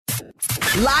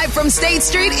Live from State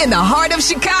Street in the heart of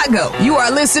Chicago, you are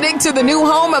listening to the new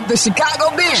home of the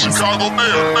Chicago Bears. Chicago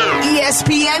Bears.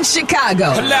 ESPN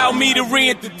Chicago. Allow me to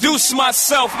reintroduce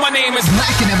myself. My name is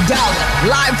Black and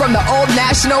Abdallah. Live from the Old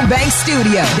National Bank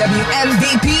Studio.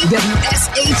 WMVP,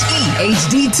 WSHE,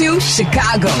 HD2,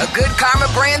 Chicago. A Good Karma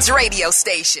Brands radio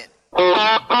station.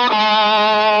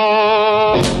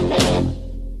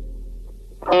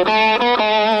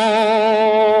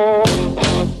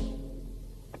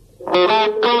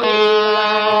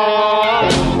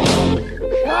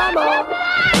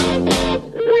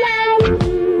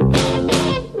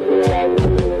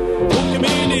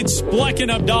 Black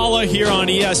and Abdallah here on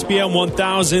ESPN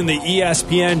 1000, the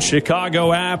ESPN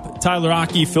Chicago app. Tyler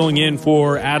Aki filling in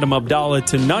for Adam Abdallah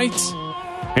tonight.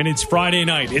 And it's Friday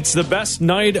night. It's the best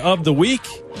night of the week.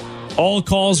 All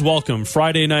calls welcome.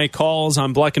 Friday night calls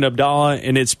on Black and Abdallah,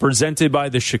 and it's presented by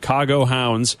the Chicago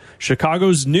Hounds,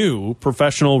 Chicago's new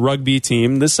professional rugby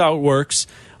team. This is how it works.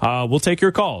 We'll take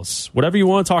your calls, whatever you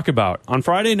want to talk about. On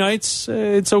Friday nights,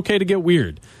 it's okay to get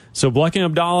weird. So Black and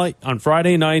Abdallah, on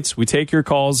Friday nights, we take your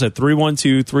calls at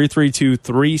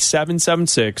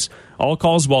 312-332-3776. All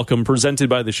calls welcome, presented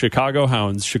by the Chicago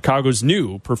Hounds, Chicago's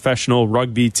new professional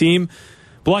rugby team.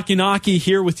 Black and Aki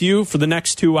here with you for the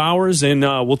next 2 hours, and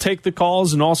we'll take the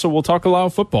calls, and also we'll talk a lot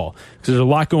of football, because there's a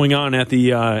lot going on at the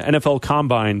NFL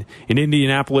Combine in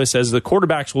Indianapolis, as the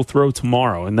quarterbacks will throw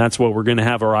tomorrow, and that's what we're going to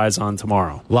have our eyes on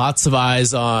tomorrow. Lots of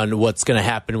eyes on what's going to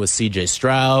happen with C.J.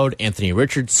 Stroud, Anthony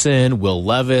Richardson, Will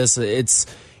Levis. It's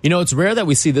rare that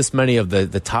we see this many of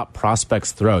the top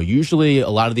prospects throw. Usually a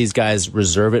lot of these guys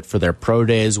reserve it for their pro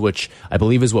days, which I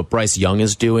believe is what Bryce Young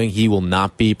is doing. He will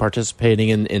not be participating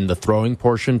in the throwing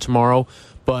portion tomorrow.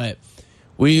 But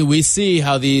we see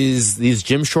how these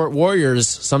Jim Short Warriors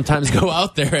sometimes go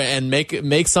out there and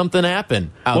make something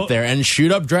happen out there and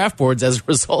shoot up draft boards as a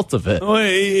result of it.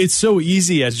 It's so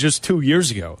easy as just 2 years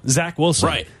ago. Zach Wilson.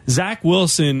 Right. Zach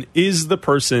Wilson is the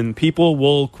person people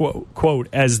will quote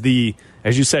as the,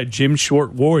 as you said, Jim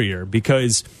Short Warrior,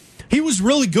 because he was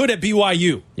really good at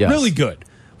BYU. Yes. Really good.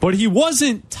 But he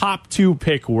wasn't top 2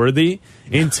 pick worthy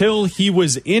until he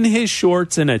was in his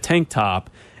shorts and a tank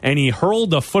top, and he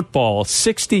hurled a football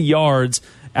 60 yards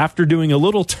after doing a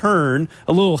little turn,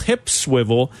 a little hip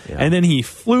swivel, and then he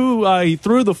threw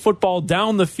the football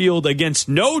down the field against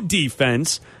no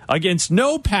defense, against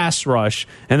no pass rush,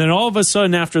 and then all of a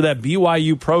sudden after that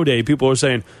BYU Pro Day, people are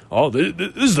saying, "Oh,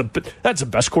 that's the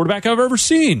best quarterback I've ever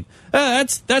seen.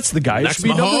 That's the guy that should be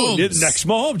number one. Next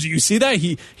Mahomes." Do you see that?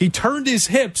 He turned his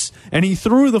hips and he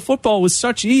threw the football with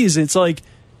such ease. It's like,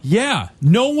 yeah,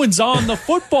 no one's on the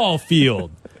football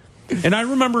field. And I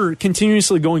remember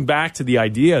continuously going back to the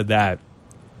idea that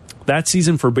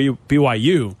season for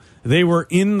BYU, they were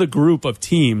in the group of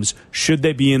teams, should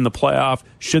they be in the playoff,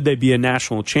 should they be a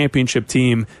national championship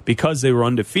team, because they were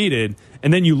undefeated.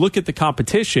 And then you look at the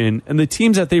competition, and the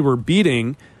teams that they were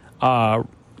beating, by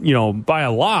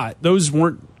a lot, those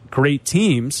weren't great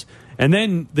teams. And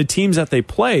then the teams that they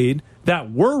played that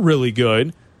were really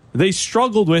good, they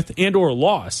struggled with and or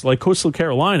lost, like Coastal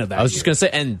Carolina that I was just going to say,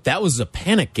 and that was a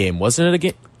panic game, wasn't it?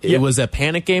 Again, it was a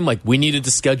panic game. Like, we needed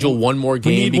to schedule one more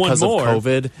game because of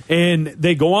COVID. And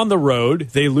they go on the road.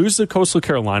 They lose to Coastal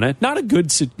Carolina. Not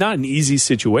an easy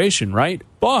situation, right?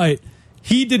 But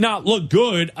he did not look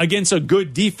good against a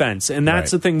good defense. And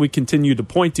that's the thing we continue to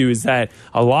point to, is that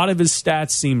a lot of his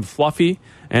stats seemed fluffy.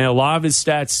 And a lot of his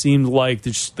stats seemed like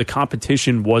the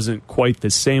competition wasn't quite the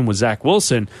same with Zach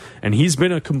Wilson. And he's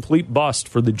been a complete bust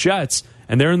for the Jets.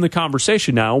 And they're in the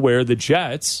conversation now where the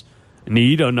Jets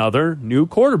need another new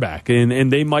quarterback.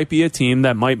 And they might be a team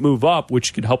that might move up,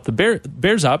 which could help the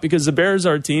Bears out, because the Bears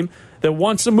are a team that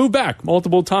wants to move back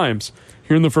multiple times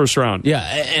here in the first round. Yeah,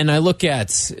 and I look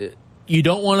at, you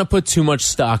don't want to put too much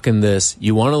stock in this.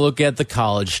 You want to look at the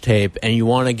college tape, and you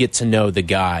want to get to know the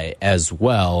guy as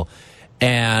well.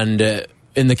 And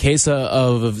in the case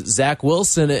of Zach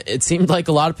Wilson, it seemed like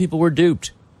a lot of people were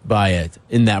duped by it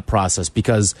in that process,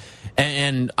 because,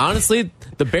 and honestly,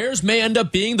 the Bears may end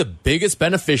up being the biggest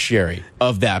beneficiary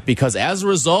of that, because as a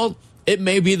result, it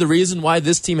may be the reason why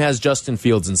this team has Justin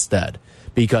Fields instead,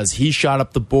 because he shot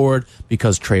up the board,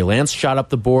 because Trey Lance shot up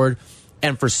the board,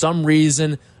 and for some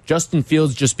reason, Justin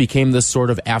Fields just became this sort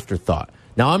of afterthought.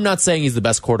 Now, I'm not saying he's the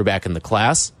best quarterback in the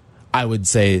class. I would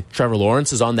say Trevor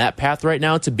Lawrence is on that path right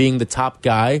now to being the top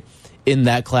guy in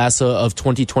that class of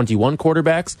 2021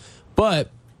 quarterbacks. But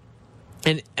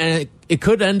and it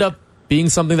could end up being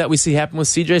something that we see happen with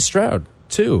C.J. Stroud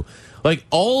too. Like,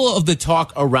 all of the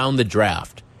talk around the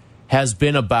draft has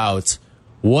been about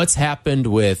what's happened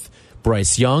with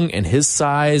Bryce Young and his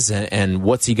size, and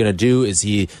what's he going to do? Is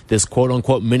he this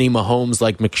quote-unquote mini Mahomes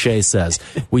like McShay says?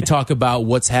 We talk about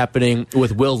what's happening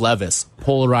with Will Levis,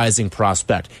 polarizing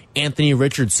prospect. Anthony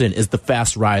Richardson is the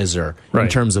fast riser in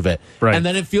terms of it. Right. And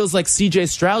then it feels like C.J.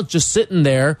 Stroud just sitting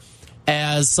there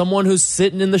as someone who's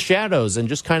sitting in the shadows and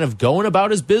just kind of going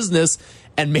about his business,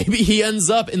 and maybe he ends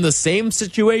up in the same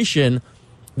situation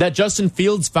that Justin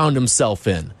Fields found himself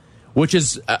in, which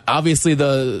is obviously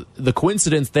the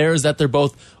coincidence there is that they're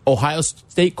both Ohio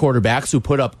State quarterbacks who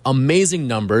put up amazing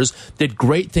numbers, did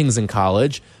great things in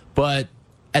college, but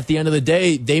at the end of the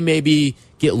day, they maybe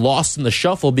get lost in the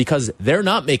shuffle because they're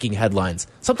not making headlines.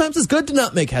 Sometimes it's good to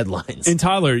not make headlines. And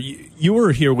Tyler, you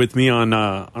were here with me on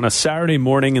a Saturday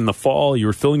morning in the fall. You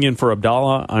were filling in for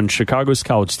Abdallah on Chicago's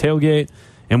College Tailgate,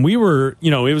 and we were,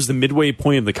 it was the midway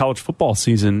point of the college football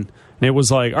season. And it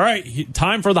was like, all right,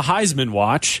 time for the Heisman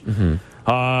watch. Mm-hmm.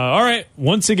 All right,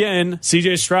 once again,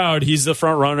 C.J. Stroud, he's the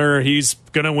front runner. He's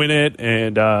going to win it,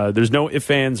 and there's no ifs,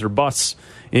 ands, or buts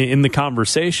in the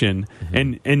conversation.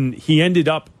 Mm-hmm. And he ended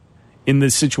up in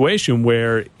this situation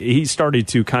where he started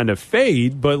to kind of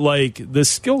fade, but like the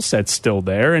skill set's still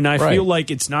there. And I feel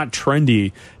like it's not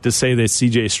trendy to say that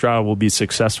C.J. Stroud will be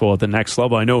successful at the next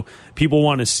level. I know people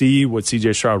want to see what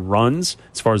C.J. Stroud runs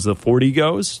as far as the 40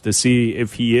 goes to see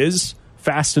if he is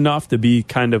fast enough to be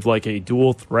kind of like a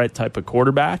dual threat type of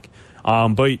quarterback.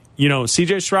 But,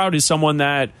 C.J. Stroud is someone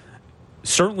that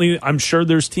certainly I'm sure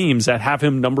there's teams that have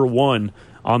him number one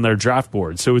on their draft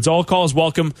board. So it's all calls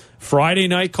welcome. Friday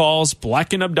night calls,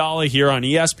 Black and Abdallah here on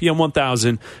ESPN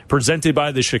 1000, presented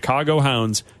by the Chicago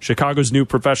Hounds, Chicago's new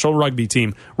professional rugby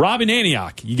team. Rob in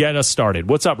Antioch, you get us started.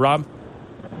 What's up, Rob?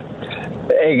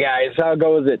 Hey, guys, how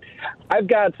goes it? I've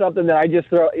got something that I just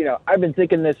I've been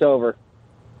thinking this over.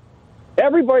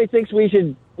 Everybody thinks we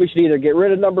should either get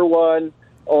rid of number one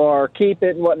or keep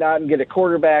it and whatnot and get a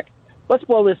quarterback. Let's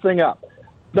blow this thing up.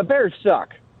 The Bears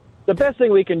suck. The best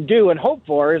thing we can do and hope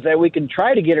for is that we can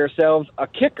try to get ourselves a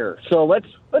kicker. So let's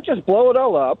just blow it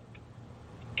all up,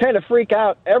 kind of freak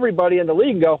out everybody in the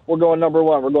league and go, we're going number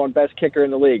one. We're going best kicker in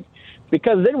the league.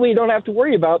 Because then we don't have to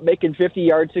worry about making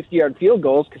 50-yard, 60-yard field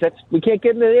goals because we can't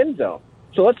get in the end zone.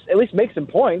 So let's at least make some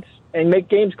points and make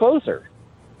games closer.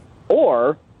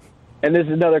 Or, and this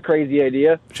is another crazy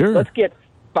idea, let's get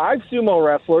 5 sumo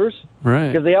wrestlers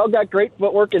because they all got great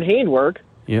footwork and handwork.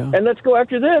 Yeah. And let's go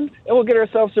after them, and we'll get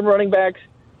ourselves some running backs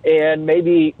and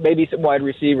maybe some wide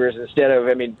receivers instead of,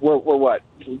 we're what?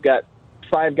 We've got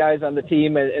 5 guys on the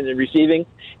team and the receiving,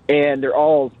 and they're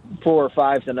all 4 or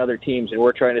 5s on other teams, and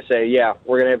we're trying to say, yeah,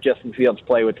 we're going to have Justin Fields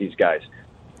play with these guys.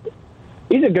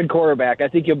 He's a good quarterback. I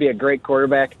think he'll be a great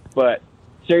quarterback, but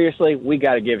seriously, we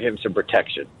got to give him some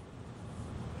protection.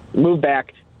 Move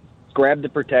back. Grab the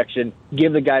protection,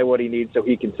 give the guy what he needs so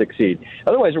he can succeed.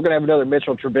 Otherwise, we're going to have another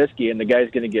Mitchell Trubisky, and the guy's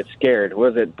going to get scared.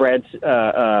 Was it Brad,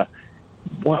 the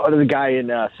guy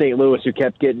in St. Louis who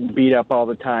kept getting beat up all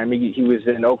the time? He was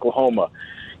in Oklahoma.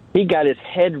 He got his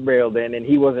head railed in, and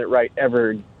he wasn't right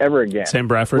ever again. Sam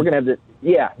Bradford? We're going to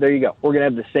have there you go. We're going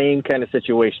to have the same kind of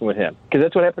situation with him, because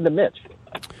that's what happened to Mitch.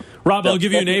 Rob, I'll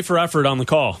give you an A for effort on the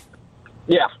call.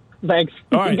 Yeah, thanks.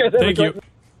 All right, thank you.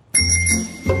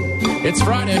 It's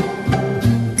Friday.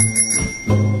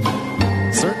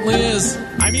 Certainly is.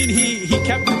 He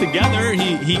kept it together.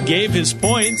 He gave his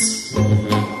points.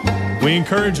 We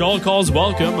encourage all calls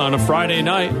welcome on a Friday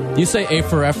night. You say A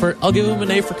for effort, I'll give him an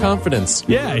A for confidence.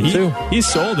 Yeah, he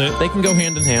sold it. They can go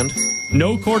hand in hand.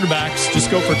 No quarterbacks,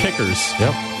 just go for kickers.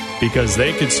 Yep. Because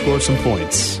they could score some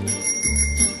points.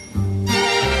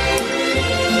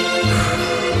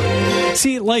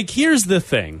 See, here's the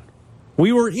thing.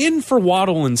 We were in for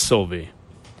Waddle and Sylvie.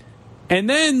 And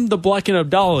then the Black and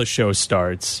Abdallah show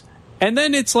starts. And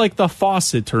then it's like the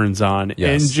faucet turns on.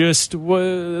 Yes.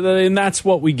 And that's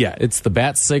what we get. It's the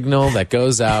bat signal that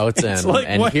goes out.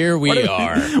 Here we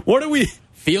are. What are we?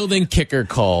 Fielding kicker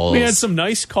calls. We had some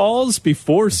nice calls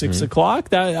before 6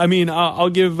 o'clock. I'll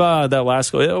give that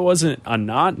last call. It wasn't a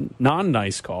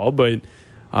non-nice call. But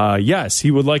yes,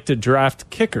 he would like to draft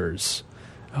kickers.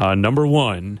 Number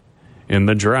one in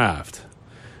the draft.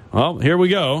 Well, here we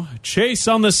go. Chase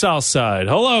on the south side.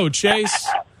 Hello, Chase.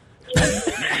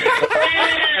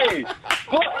 Hey!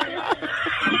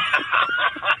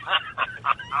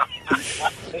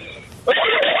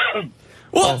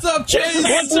 What's up, Chase?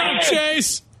 What's up,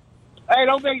 Chase? Hey,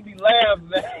 don't make me laugh,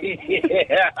 man.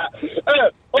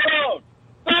 Hold on.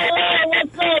 Hey,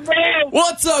 what's up, bro?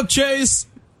 What's up, Chase?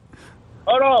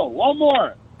 Hold on. One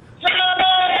more.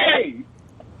 Hey!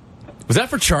 Was that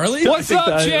for Charlie? What's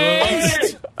up,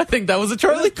 Chase? I think that was a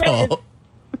Charlie call.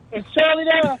 Is Charlie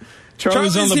there?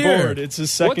 Charlie's on the here. board. It's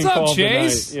his second What's up, call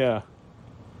Chase? of the night.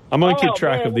 Yeah. I'm going to keep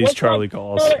track of these Charlie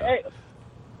calls.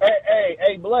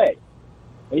 Hey, Black.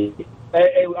 Hey,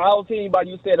 I was hearing about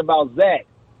you said about Zach.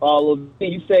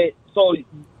 You said, so you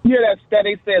hear that stat?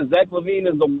 They said Zach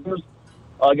LaVine is the worst,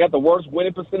 got the worst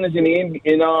winning percentage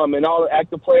in all the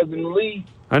active players in the league.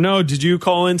 I know. Did you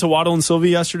call into Waddle and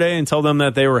Sylvie yesterday and tell them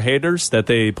that they were haters, that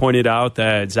they pointed out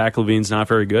that Zach LaVine's not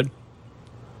very good?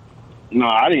 No,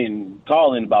 I didn't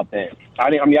call in about that. I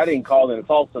didn't call in and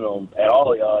talk to them at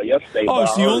all yesterday. Oh,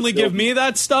 so you only give me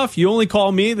that stuff? You only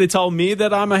call me? They tell me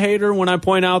that I'm a hater when I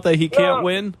point out that he can't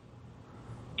win?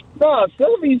 No,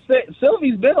 Sylvie's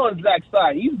been on Zach's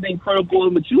side. He's been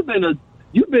critical, but you've been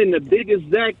the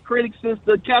biggest Zach critic since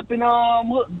the Captain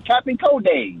Code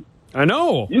days. I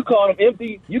know. You called him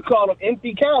empty. You called him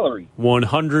empty calorie.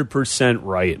 100%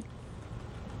 right.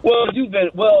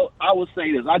 Well, I would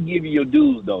say this. I'll give you your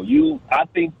dues, though. I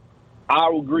think I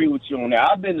will agree with you on that.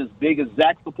 I've been as big as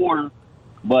Zach supporter,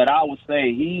 but I would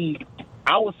say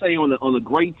on a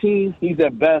great team, he's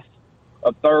at best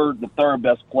the third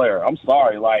best player. I'm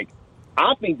sorry. Like,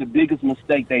 I think the biggest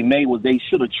mistake they made was they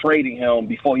should have traded him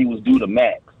before he was due to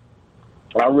max.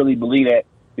 I really believe that,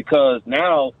 because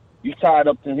now you tied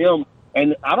up to him,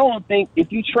 and I don't think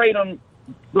if you trade him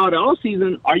throughout the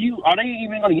offseason, are they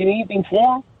even going to get anything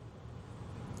for him?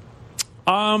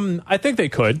 I think they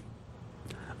could.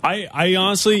 I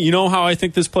honestly, you know how I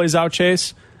think this plays out,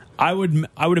 Chase? I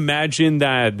would imagine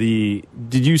that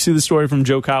did you see the story from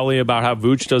Joe Cowley about how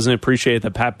Vooch doesn't appreciate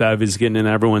that Pat Bev is getting in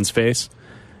everyone's face?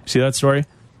 See that story?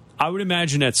 I would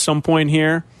imagine at some point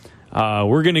here,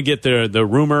 we're going to get the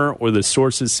rumor or the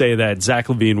sources say that Zach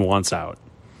LaVine wants out.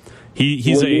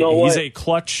 He's a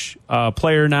Clutch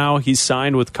player now. He's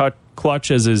signed with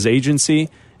Clutch as his agency,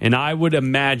 and I would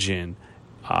imagine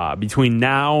between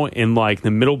now and like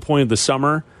the middle point of the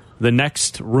summer, the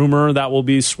next rumor that will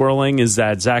be swirling is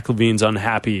that Zach LaVine's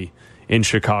unhappy in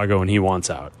Chicago and he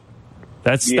wants out.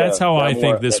 That's how I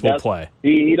think this will play.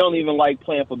 He don't even like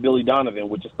playing for Billy Donovan,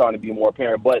 which is starting to be more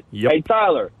apparent. But Hey,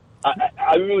 Tyler,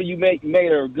 I remember you made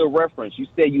a good reference. You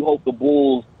said you hope the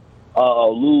Bulls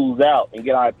lose out and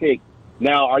get our pick.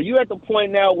 Now, are you at the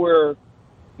point now where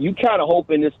you kind of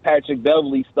hoping this Patrick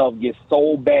Beverley stuff gets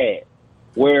so bad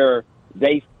where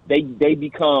they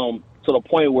become to the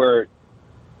point where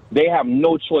they have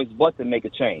no choice but to make a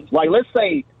change? Like, let's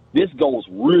say this goes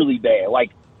really bad.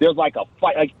 Like, there's like a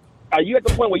fight. Like, are you at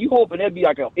the point where you hoping there'd be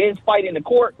like an fight in the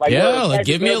court? Like,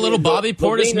 give me a little Bobby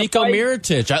Portis, Nico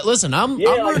Mirotic. Listen, I'm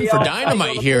rooting for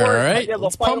dynamite here, all right?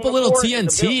 Let's pump a little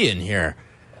TNT in here.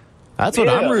 That's what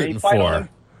I'm rooting for.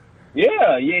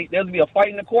 There'll be a fight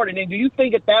in the court. And then do you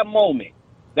think at that moment,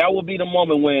 that will be the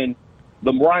moment when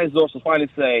the Reinsdorfs will finally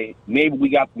say, maybe we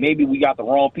got the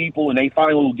wrong people, and they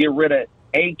finally will get rid of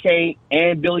AK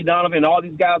and Billy Donovan and all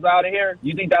these guys out of here?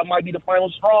 You think that might be the final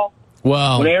straw?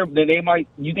 Well, you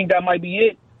think that might be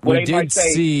it? We did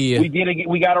see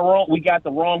we got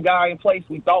the wrong guy in place.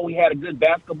 We thought we had a good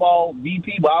basketball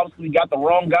VP, but obviously we got the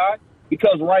wrong guy,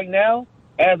 because right now,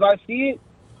 as I see it,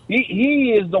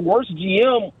 he is the worst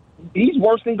GM. He's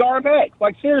worse than Garback.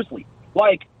 Like, seriously.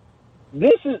 Like,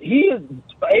 AK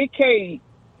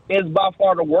is by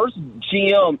far the worst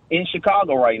GM in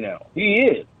Chicago right now. He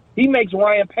is. He makes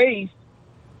Ryan Pace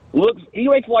look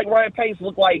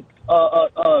like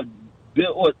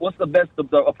Bill, what's the best the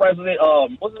president?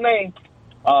 What's his name?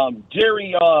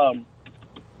 Jerry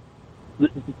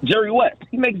West.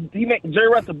 He makes Jerry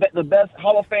West the best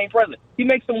Hall of Fame president. He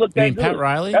makes him look that good. Pat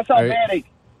Riley? That's how bad.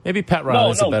 Maybe Pat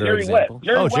Riley's a better Jerry example. West.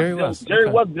 Jerry West.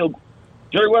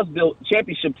 Jerry West built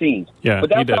championship teams. Yeah, but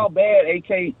that's how bad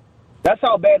AK. That's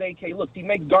how bad AK looks. He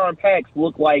makes Garn Pax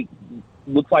looks like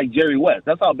Jerry West.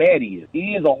 That's how bad he is.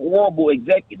 He is a horrible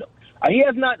executive. He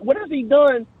has not. What has he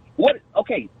done?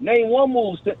 Okay, name one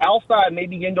move outside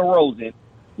maybe getting DeRozan.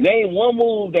 Name one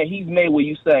move that he's made where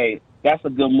you say that's a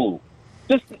good move.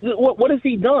 Just what has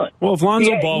he done? Well, if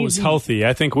Lonzo Ball was healthy,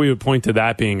 I think we would point to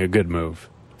that being a good move.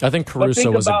 I think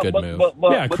Caruso was a good move.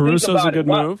 Caruso's a good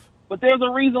move. But there's a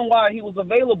reason why he was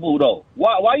available, though.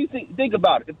 Why you think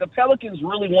about it? If the Pelicans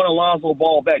really want Lonzo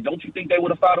Ball back, don't you think they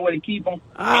would have found a way to keep him?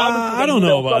 I don't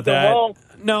know about that.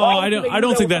 No, I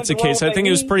don't think that's the case. I think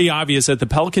it was pretty obvious that the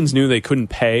Pelicans knew they couldn't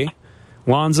pay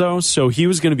Lonzo, so he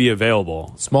was going to be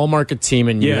available. Small market team,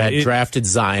 and you had drafted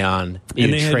Zion.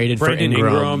 You traded for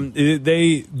Ingram.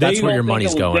 That's where your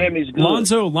money's going.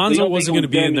 Lonzo wasn't going to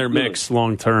be in their mix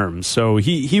long term, so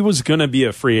he was going to be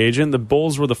a free agent. The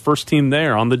Bulls were the first team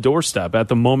there on the doorstep at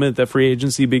the moment that free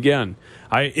agency began.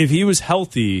 If he was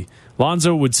healthy,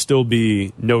 Lonzo would still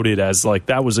be noted as like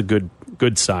that was a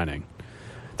good signing.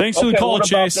 Thanks for the call,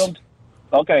 Chase.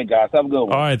 Okay, guys, have a good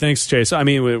one. All right, thanks, Chase. I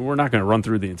mean, we're not going to run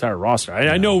through the entire roster.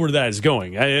 I know where that is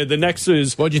going. The next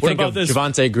is What'd you think about of this?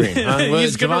 Javonte Green?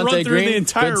 He's going to run through the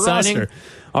entire roster.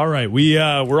 All right,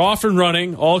 we're off and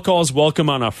running. All calls welcome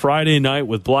on a Friday night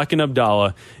with Black and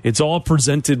Abdallah. It's all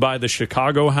presented by the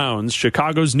Chicago Hounds,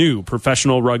 Chicago's new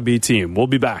professional rugby team. We'll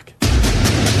be back.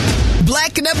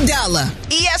 Black and Abdallah,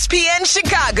 ESPN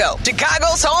Chicago,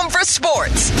 Chicago's home for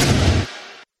sports.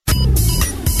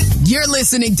 You're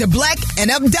listening to Black and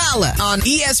Abdallah on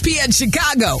ESPN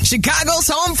Chicago, Chicago's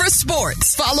home for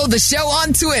sports. Follow the show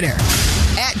on Twitter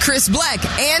at Chris Black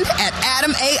and at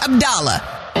Adam A. Abdallah.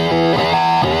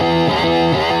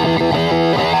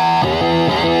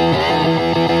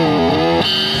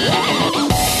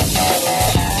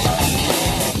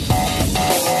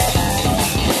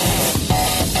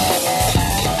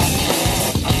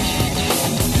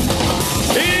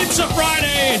 It's a Friday.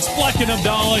 It's Black and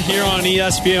Abdallah here on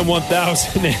ESPN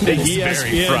 1000 and the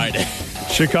ESPN Friday.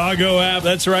 Chicago app.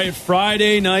 That's right.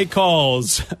 Friday night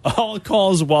calls. All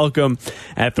calls welcome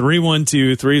at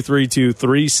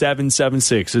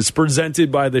 312-332-3776. It's presented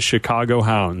by the Chicago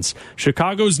Hounds,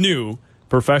 Chicago's new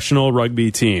professional rugby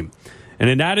team. And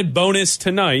an added bonus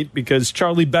tonight, because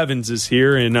Charlie Bevins is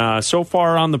here, and so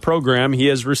far on the program, he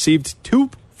has received 2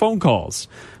 phone calls.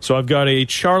 So I've got a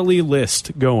Charlie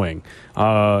list going.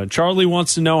 Charlie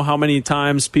wants to know how many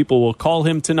times people will call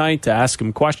him tonight to ask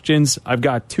him questions. I've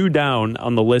got 2 down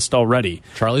on the list already.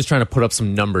 Charlie's trying to put up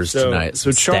some numbers tonight.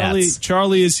 So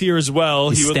Charlie is here as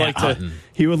well. He would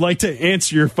like to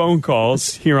answer your phone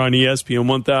calls here on ESPN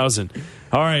 1000.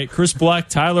 All right, Chris Black,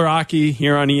 Tyler Aki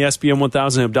here on ESPN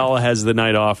 1000. Abdallah has the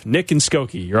night off. Nick and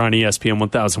Skokie, you're on ESPN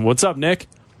 1000. What's up, Nick?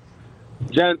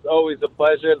 Gents, always a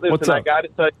pleasure. Listen, I got to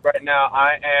tell you right now,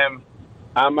 I am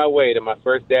on my way to my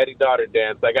first daddy-daughter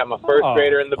dance. I got my first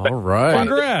grader in the back. All right.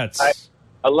 Congrats.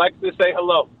 Alexa, say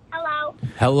hello. Hello.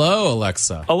 Hello,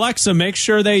 Alexa. Alexa, make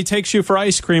sure that he takes you for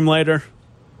ice cream later.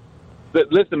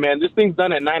 Listen, man, this thing's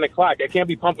done at 9 o'clock. I can't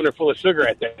be pumping her full of sugar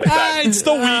at that time. It's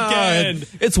the weekend.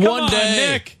 It's Come one on,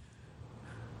 day. Nick.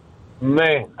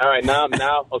 Man, all right,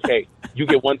 now, okay, you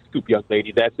get 1 scoop, young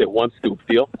lady. That's it, 1 scoop.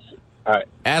 Deal? All right.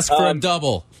 Ask for a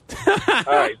double. All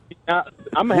right. Now,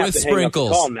 I'm going to have With to hang up the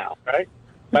sprinkles. call now, right?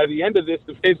 By the end of this,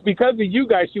 it's because of you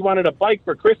guys she wanted a bike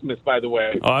for Christmas, by the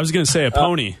way. Oh, I was going to say a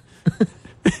pony.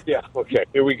 Yeah, okay,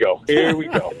 here we go.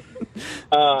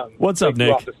 What's up,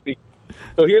 Nick?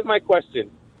 So here's my question.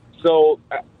 So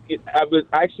I was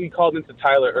actually called into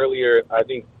Tyler earlier, I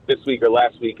think this week or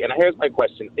last week, and here's my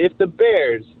question. If the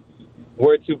Bears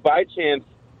were to, by chance,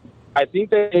 I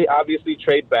think that they obviously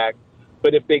trade back,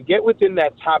 but if they get within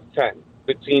that top 10,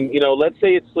 between, let's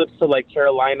say it slips to like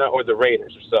Carolina or the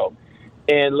Raiders or so,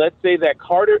 and let's say that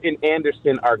Carter and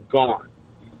Anderson are gone.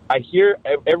 I hear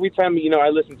every time, I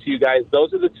listen to you guys,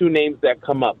 those are the 2 names that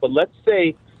come up. But let's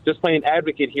say, just playing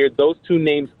advocate here, those 2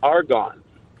 names are gone.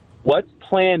 What's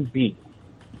plan B?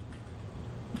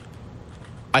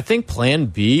 I think plan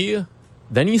B,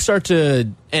 then you start to,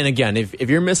 and again, if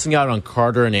you're missing out on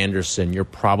Carter and Anderson, you're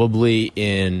probably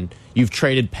you've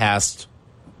traded past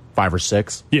 5 or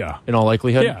 6. Yeah. In all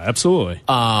likelihood. Yeah, absolutely.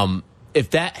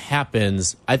 If that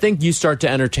happens, I think you start to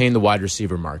entertain the wide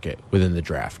receiver market within the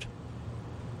draft.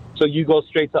 So you go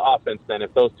straight to offense then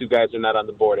if those 2 guys are not on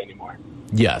the board anymore.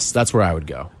 Yes, that's where I would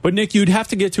go. But, Nick, you'd have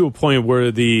to get to a point where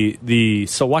the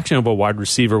selection of a wide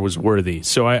receiver was worthy.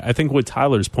 So I think what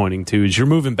Tyler's pointing to is you're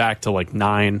moving back to like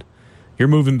 9. You're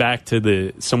moving back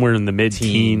to somewhere in the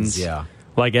mid-teens. Yeah.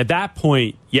 Like at that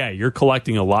point, yeah, you're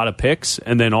collecting a lot of picks.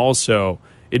 And then also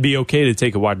it'd be okay to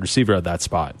take a wide receiver at that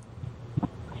spot.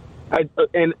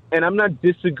 And I'm not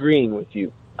disagreeing with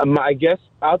you. I guess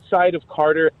outside of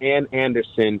Carter and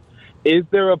Anderson, is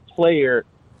there a player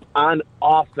on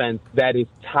offense that is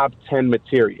top 10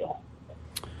 material?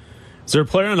 Is there a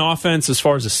player on offense as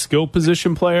far as a skill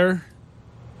position player?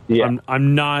 Yeah.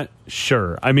 I'm not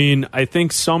sure. I mean, I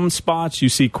think some spots you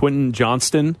see Quentin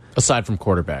Johnston. Aside from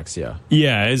quarterbacks, yeah.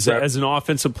 Yeah, as an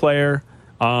offensive player.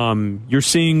 You're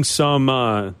seeing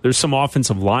there's some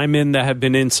offensive linemen that have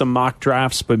been in some mock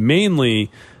drafts, but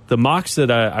mainly the mocks that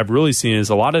I've really seen is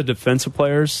a lot of defensive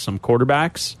players, some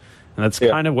quarterbacks, and that's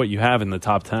kind of what you have in the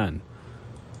top 10.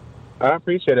 I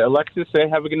appreciate it. Alexis, say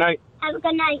have a good night. Have a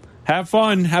good night. Have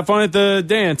fun. Have fun at the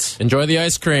dance. Enjoy the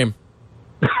ice cream.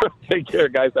 Take care,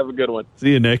 guys. Have a good one.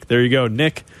 See you, Nick. There you go.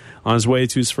 Nick on his way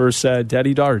to his first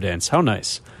daddy-daughter dance. How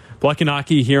nice. Black and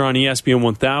Aki here on ESPN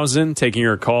 1000, taking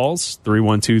your calls,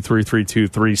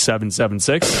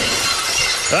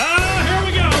 312-332-3776. Here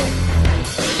we go.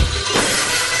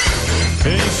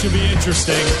 It should be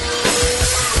interesting.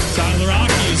 Tyler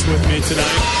Aki is with me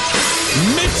tonight.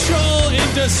 Mitchell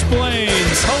in Des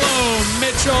Plaines. Hello,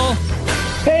 Mitchell.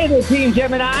 Hey there, Team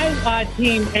Gemini,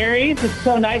 Team Aries. It's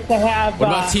so nice to have... What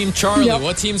about Team Charlie?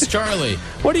 What team's Charlie?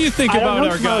 What do you think about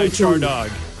our guy, Chardog?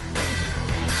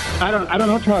 I don't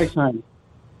know Charlie's sign.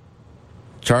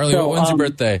 Charlie, when's your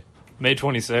birthday? May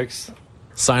 26th.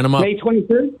 Sign him up. May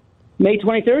 23rd? May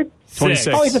 23rd?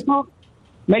 26th. Oh, he's a fellow...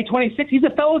 May 26th. He's a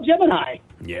fellow Gemini.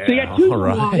 Yeah. So you got two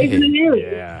Geminis in an Aries.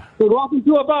 Yeah. We walk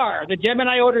into a bar. The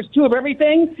Gemini orders two of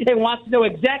everything and wants to know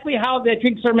exactly how the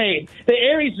drinks are made. The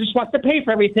Aries just wants to pay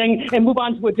for everything and move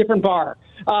on to a different bar.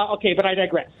 Okay, but I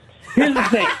digress. Here's the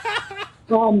thing.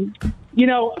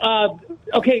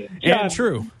 Okay. And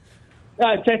true.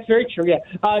 That's very true, yeah.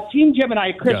 Team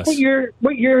Gemini, Chris, Yes.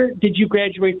 what year did you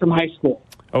graduate from high school?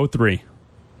 03.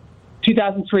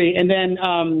 2003. And then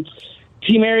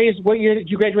Team Aries, what year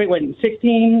did you graduate? What,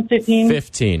 16, 15?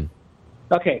 15.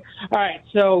 Okay. All right.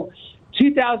 So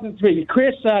 2003.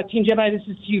 Chris, Team Gemini, this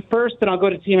is to you first, then I'll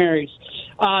go to Team Aries.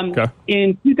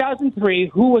 In 2003,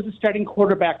 who was the starting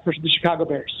quarterback for the Chicago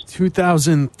Bears?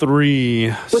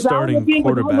 2003 starting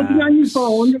quarterback. Without looking on your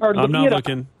phone or I'm not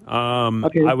looking.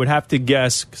 Okay. I would have to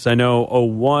guess because I know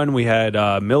 01 we had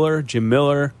Jim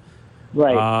Miller.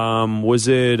 Right. Was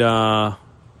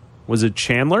it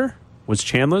Chandler? Was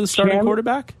Chandler the starting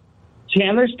quarterback?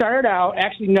 Chandler started out.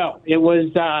 Actually, no. It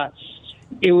was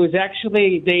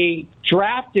actually they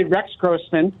drafted Rex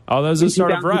Grossman. Oh, that was the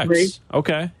start of Rex.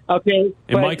 Okay. Okay.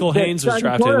 And Michael Haynes was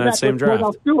drafted in that same draft.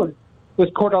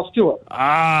 Cordell Stewart.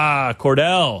 Ah,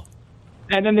 Cordell.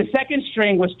 And then the second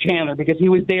string was Chandler because he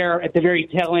was there at the very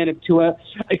tail end of Tua.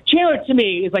 Chandler, to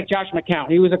me, is like Josh McCown.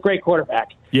 He was a great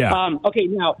quarterback. Yeah. Okay,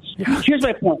 now, here's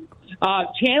my point.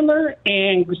 Chandler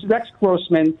and Rex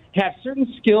Grossman have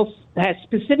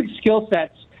specific skill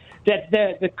sets that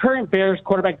the current Bears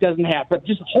quarterback doesn't have. But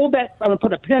just hold that. I'm going to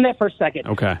put a pin in that for a second.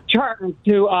 Okay.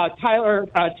 Tyler,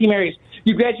 Team Aries,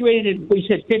 you graduated in, what you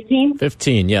said, 15?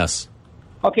 15, yes.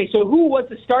 Okay, so who was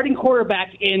the starting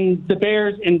quarterback in the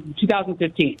Bears in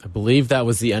 2015? I believe that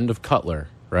was the end of Cutler,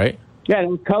 right? Yeah, it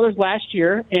was Cutler's last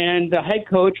year, and the head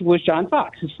coach was John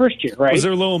Fox, his first year, right? Was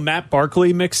there a little Matt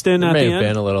Barkley mixed in at the end? May have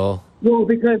been a little. Well,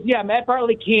 because, Matt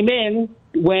Barkley came in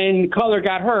when Cutler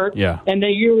got hurt. Yeah. And the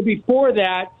year before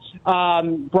that,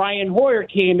 Brian Hoyer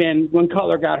came in when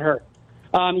Cutler got hurt.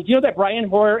 Do you know that Brian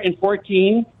Hoyer in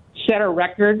 14 set a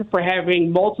record for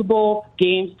having multiple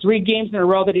games, 3 games in a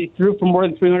row that he threw for more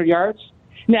than 300 yards?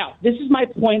 Now, this is my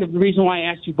point of the reason why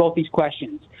I asked you both these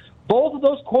questions. Both of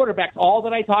those quarterbacks, all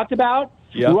that I talked about,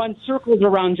 run circles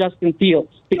around Justin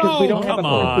Fields because we don't have a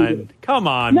quarterback. Come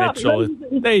on, Mitchell.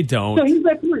 They don't. So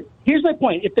here's my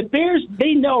point. If the Bears,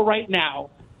 they know right now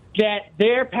that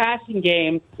their passing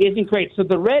game isn't great. So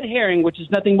the red herring, which is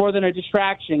nothing more than a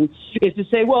distraction, is to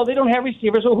say, well, they don't have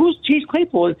receivers. Well, who's Chase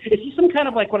Claypool? Is he some kind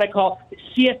of like what I call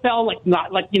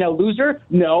CFL, loser?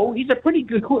 No, he's a pretty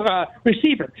good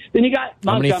receiver. Then you got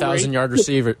Montgomery. How many 1,000-yard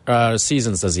receiver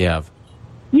seasons does he have?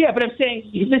 Yeah, but I'm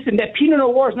saying, listen, that Pinot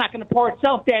Noir is not going to pour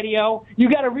itself, Daddy-O. You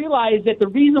got to realize that the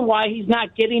reason why he's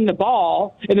not getting the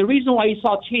ball and the reason why you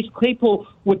saw Chase Claypool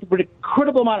with an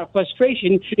incredible amount of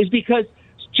frustration is because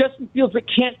Justin Fields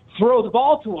can't throw the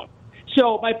ball to him.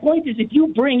 So my point is, if you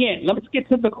bring in, let's get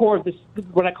to the core of this,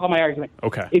 what I call my argument.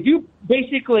 Okay. If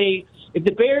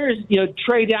the Bears,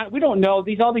 trade down, we don't know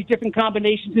all these different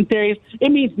combinations and theories.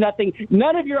 It means nothing.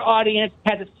 None of your audience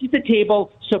has a seat at the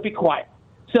table, so be quiet.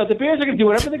 So the Bears are going to do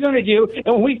whatever they're going to do,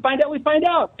 and when we find out, we find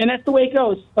out. And that's the way it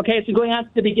goes. Okay, so going on to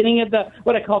the beginning of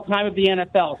what I call time of the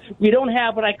NFL. We don't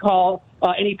have what I call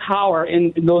any power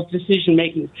in those decision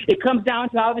makings. It comes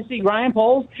down to, obviously, Ryan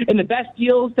Poles and the best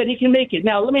deals that he can make it.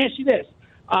 Now, let me ask you this.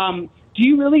 Do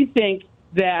you really think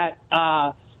that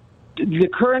the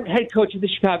current head coach of the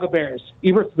Chicago Bears,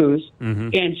 Eberflus,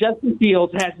 and Justin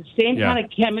Fields has the same kind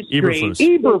of chemistry?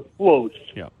 Eberflus.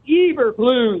 Yeah.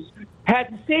 Eberflus had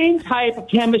the same type of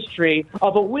chemistry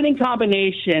of a winning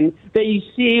combination that you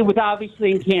see with,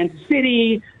 obviously, in Kansas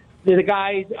City, the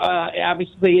guys,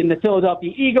 obviously, in the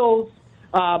Philadelphia Eagles,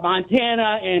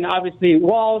 Montana, and obviously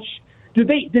Walsh. Do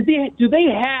they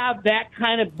have that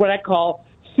kind of what I call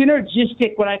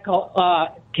synergistic, what I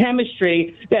call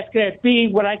chemistry that's going to be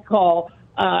what I call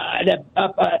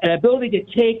an ability to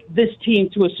take this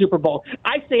team to a Super Bowl?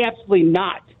 I say absolutely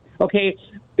not. Okay,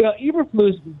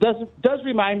 Eberflus does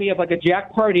remind me of like a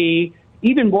Jack Pardee,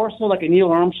 even more so like a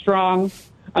Neil Armstrong.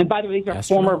 And by the way, these are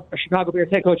former Chicago Bears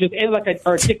head coaches, and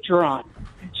or Dick Duran.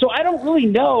 So I don't really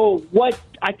know what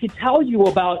I could tell you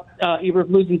about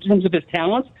Eberflus in terms of his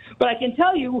talents, but I can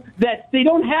tell you that he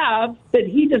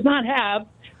does not have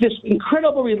this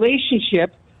incredible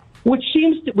relationship which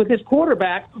seems to, with his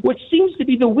quarterback, which seems to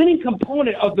be the winning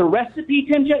component of the recipe,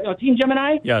 Team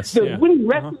Gemini. Yes, the winning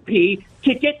recipe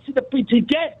to get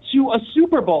to a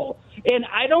Super Bowl, and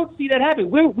I don't see that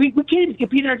happening. We can't even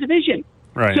compete in our division.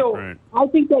 Right. So I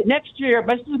think that next year,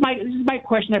 but this is my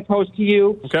question I pose to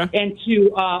you and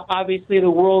to obviously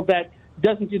the world that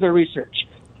doesn't do their research.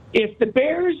 If the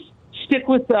Bears stick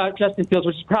with Justin Fields,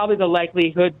 which is probably the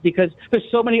likelihood because there's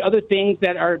so many other things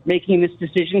that are making this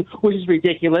decision, which is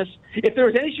ridiculous. If there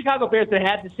was any Chicago Bears that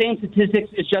had the same statistics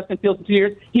as Justin Fields in 2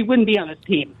 years, he wouldn't be on this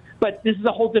team. But this is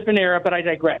a whole different era, but I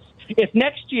digress. If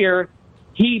next year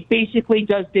he basically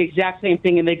does the exact same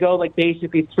thing and they go like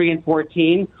basically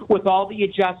 3-14 with all the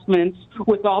adjustments,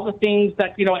 with all the things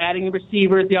that, adding the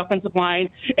receivers, the offensive line,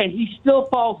 and he still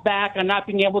falls back on not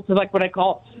being able to, like what I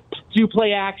call do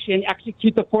play action,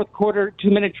 execute the fourth quarter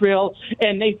 2-minute drill,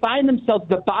 and they find themselves at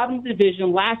the bottom of the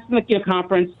division, last in the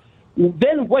conference,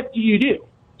 then what do you do?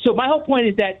 So my whole point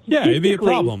is that it'd be a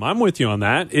problem. I'm with you on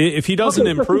that. If he doesn't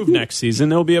improve next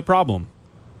season, it'll be a problem.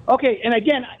 Okay, and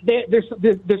again, there's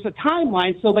a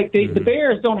timeline, so like the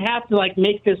Bears don't have to like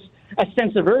make this a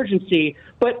sense of urgency.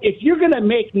 But if you're going to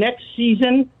make next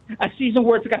season a season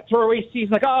where it's like a throwaway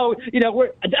season, like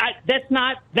that's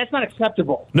not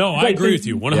acceptable. No, I agree with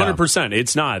you 100%.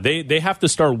 It's not. They have to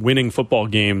start winning football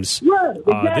games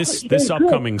this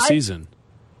upcoming season.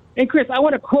 And Chris, I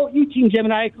want to quote you, Team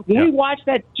Gemini. When we watched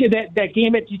that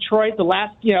game at Detroit, the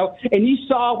last, and you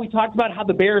saw, we talked about how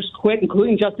the Bears quit,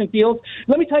 including Justin Fields.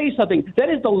 Let me tell you something. That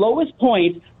is the lowest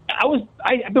point.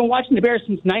 I've been watching the Bears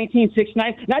since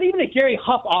 1969. Not even a Gary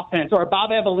Huff offense or a Bob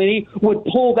Avellini would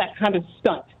pull that kind of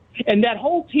stunt. And that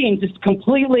whole team just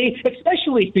completely,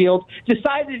 especially Fields,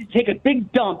 decided to take a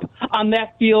big dump on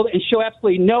that field and show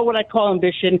absolutely no what I call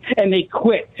ambition, and they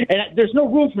quit. And there's no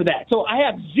room for that. So I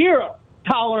have zero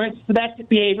tolerance for that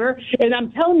behavior. And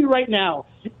I'm telling you right now,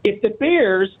 if the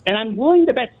Bears, and I'm willing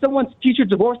to bet someone's future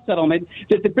divorce settlement,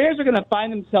 that the Bears are going to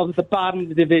find themselves at the bottom of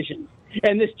the division.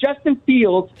 And this Justin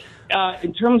Fields,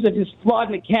 in terms of his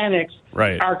flawed mechanics,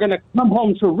 are going to come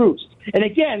home to roost. And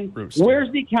again,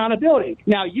 where's the accountability?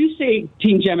 Now, you say,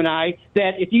 Team Gemini,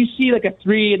 that if you see like a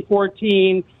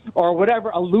 3-14 or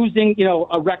whatever, a losing,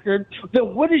 a record,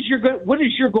 then what is your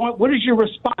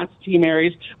response, Team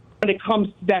Aries, when it comes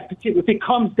to that? If it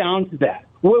comes down to that,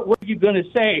 what are you going to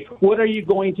say? What are you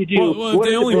going to do? Well,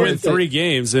 they only win 3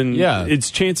 games, and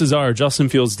it's chances are Justin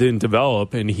Fields didn't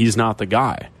develop, and he's not the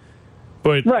guy.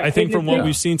 But I think from what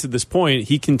we've seen to this point,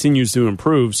 he continues to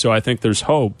improve. So I think there's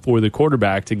hope for the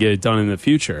quarterback to get it done in the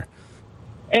future.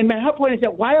 And my whole point is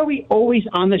that why are we always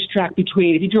on this track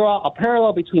between, if you draw a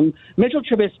parallel between Mitchell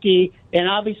Trubisky and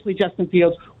obviously Justin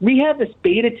Fields, we have this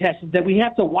beta test that we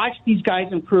have to watch these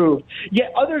guys improve.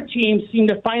 Yet other teams seem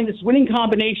to find this winning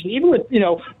combination, even with,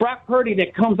 Brock Purdy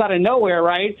that comes out of nowhere,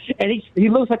 right? And he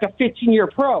looks like a 15-year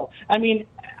pro. I mean,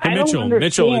 hey, Mitchell,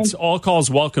 it's all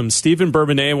calls welcome. Stephen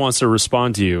Bourbonnais wants to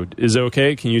respond to you. Is it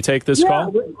okay? Can you take this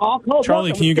call? All calls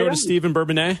Charlie, welcome. Can you go to Stephen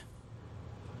Bourbonnais?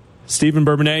 Stephen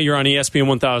Bourbonnais, you're on ESPN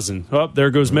 1000. Oh, there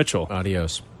goes Mitchell.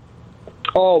 Adios.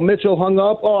 Oh, Mitchell hung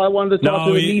up? Oh, I wanted to talk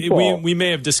to the meatball. We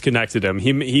may have disconnected him.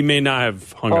 He may not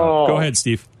have hung up. Go ahead,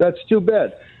 Steve. That's too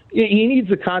bad. He needs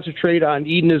to concentrate on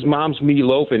eating his mom's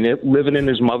meatloaf and living in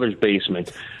his mother's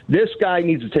basement. This guy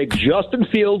needs to take Justin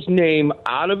Fields' name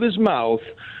out of his mouth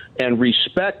and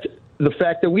respect the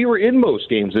fact that we were in most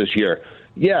games this year.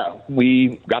 Yeah,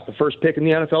 we got the first pick in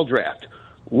the NFL draft.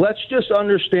 Let's just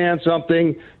understand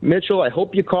something. Mitchell, I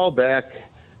hope you call back.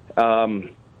 I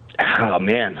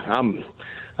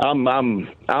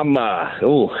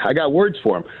got words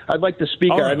for him. I'd like to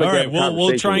speak. All right.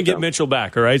 We'll try and get Mitchell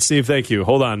back. All right, Steve, thank you.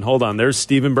 Hold on. There's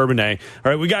Stephen Bourbonnais.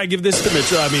 All right, we got to give this to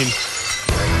Mitchell. I mean,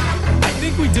 I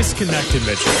think we disconnected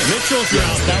Mitchell. Mitchell, if you're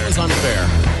out there. That was unfair.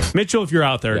 Mitchell, if you're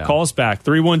out there, call us back.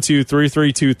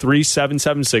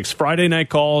 312-332-3776. Friday night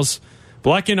calls.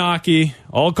 Black and Aki,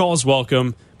 all calls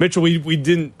welcome. Mitchell, we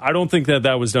didn't. I don't think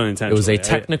that was done intentionally. It was a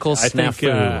technical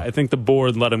snafu. I think the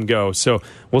board let him go. So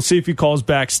we'll see if he calls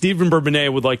back. Stephen Bourbonnais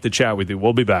would like to chat with you.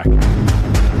 We'll be back.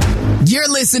 You're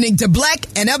listening to Black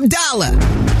and Abdallah,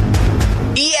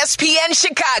 ESPN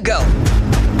Chicago.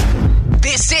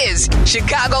 This is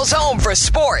Chicago's home for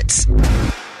sports.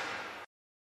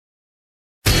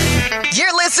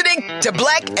 You're listening to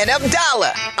Black and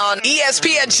Abdallah on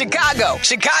ESPN Chicago,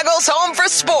 Chicago's home for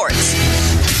sports.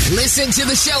 Listen to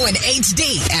the show in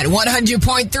HD at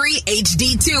 100.3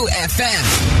 HD2 FM.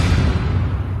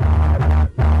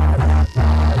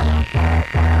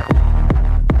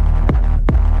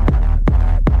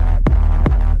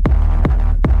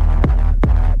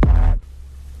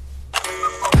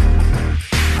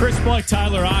 Black,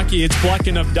 Tyler Aki. It's Black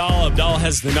and Abdallah. Abdallah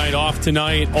has the night off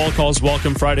tonight. All calls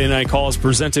welcome. Friday night calls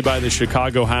presented by the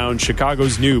Chicago Hounds,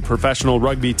 Chicago's new professional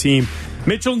rugby team.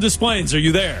 Mitchell and Desplaines, are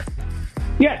you there?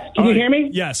 Yes. Can you hear me?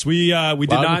 Yes. We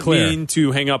did not mean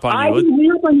to hang up on you. I didn't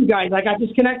hear from you guys. I got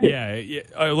disconnected.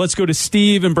 Yeah. Let's go to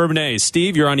Steve in Bourbonnais.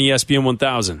 Steve, you're on ESPN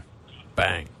 1000.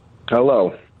 Bang.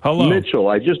 Hello. Mitchell,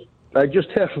 I just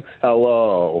have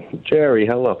hello. Jerry,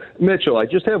 hello. Mitchell, I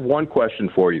just have one question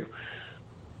for you.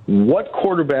 What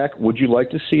quarterback would you like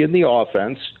to see in the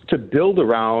offense to build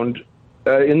around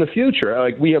in the future?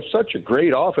 Like, we have such a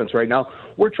great offense right now.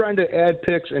 We're trying to add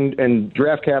picks and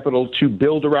draft capital to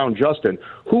build around Justin.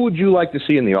 Who would you like to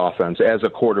see in the offense as a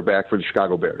quarterback for the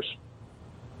Chicago Bears?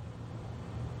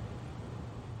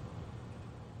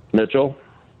 Mitchell?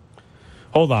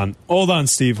 Hold on,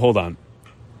 Steve. Hold on.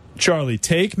 Charlie,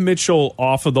 take Mitchell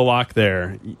off of the lock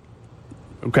there.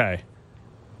 Okay.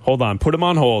 Hold on. Put him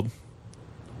on hold.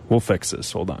 We'll fix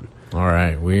this. Hold on. All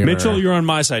right. Mitchell, you're on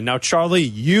my side. Now, Charlie,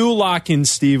 you lock in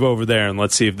Steve over there, and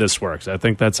let's see if this works. I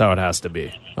think that's how it has to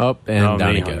be. Up and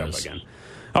down he goes. Again.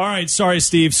 All right. Sorry,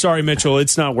 Steve. Sorry, Mitchell.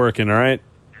 It's not working, all right?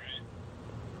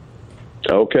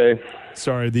 Okay.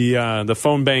 Sorry, the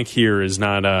phone bank here is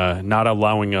not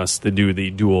allowing us to do the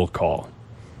dual call.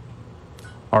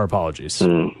 Our apologies.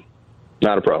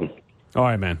 Not a problem. All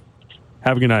right, man.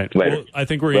 Have a good night. Later. Well, I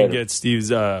think we're going to get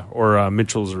Steve's or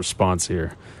Mitchell's response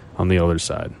here on the other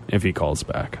side if he calls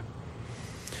back.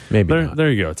 Maybe not.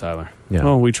 There you go, Tyler. Yeah.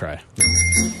 Well, we try.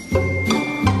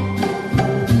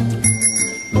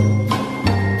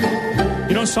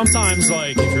 You know, sometimes,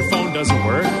 like, if your phone doesn't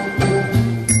work,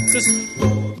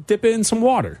 just dip it in some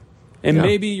water. And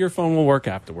maybe your phone will work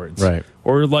afterwards. Right.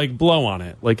 Or, like, blow on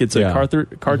it. Like it's a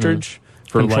cartridge.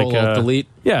 For Control, like delete.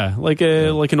 Yeah, like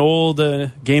an old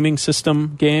gaming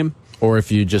system game. Or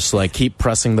if you just like keep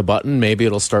pressing the button, maybe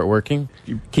it'll start working.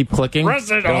 You keep clicking.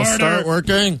 Press it it'll harder. Start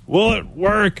working. Will it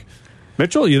work?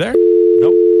 Mitchell, you there?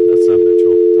 Nope, that's not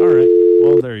Mitchell. All right.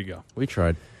 Well, there you go. We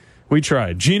tried.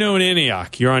 Gino and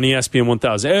Antioch, you're on ESPN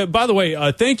 1000. By the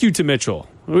way, thank you to Mitchell.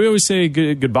 We always say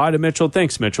goodbye to Mitchell.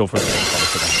 Thanks, Mitchell, for the phone call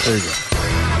today. There you go.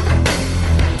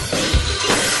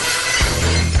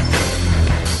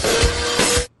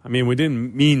 I mean, we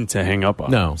didn't mean to hang up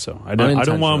on him, so I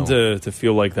don't want him to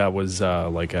feel like that was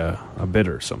like a bit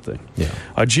or something. Yeah.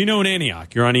 Gino and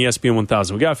Antioch, you're on ESPN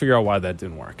 1000. We got to figure out why that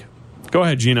didn't work. Go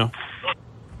ahead, Gino.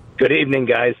 Good evening,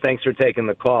 guys. Thanks for taking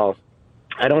the call.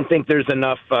 I don't think there's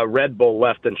enough Red Bull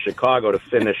left in Chicago to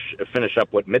finish up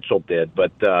what Mitchell did,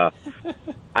 but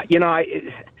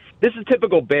this is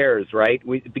typical Bears, right?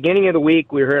 At the beginning of the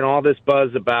week, we were hearing all this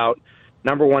buzz about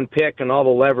number one pick and all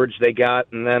the leverage they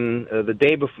got, and then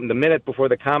the minute before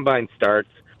the combine starts,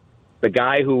 the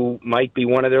guy who might be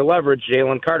one of their leverage,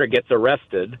 Jalen Carter, gets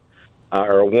arrested,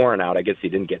 or a warrant out. I guess he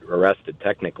didn't get arrested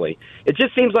technically. It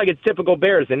just seems like it's typical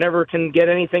Bears. They never can get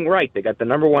anything right. They got the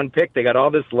number one pick, they got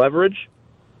all this leverage,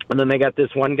 and then they got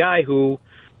this one guy who,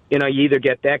 you either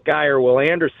get that guy or Will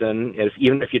Anderson.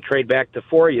 Even if you trade back to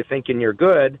 4, you're thinking you're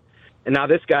good. And now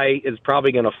this guy is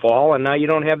probably going to fall, and now you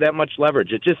don't have that much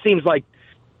leverage. It just seems like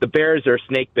the Bears are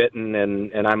snake bitten,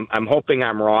 and I'm hoping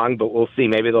I'm wrong, but we'll see.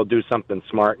 Maybe they'll do something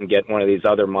smart and get one of these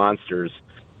other monsters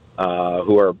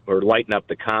who are lighting up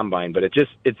the combine. But it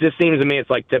just seems to me it's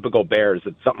like typical Bears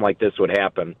that something like this would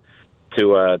happen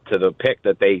to the pick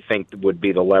that they think would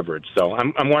be the leverage. So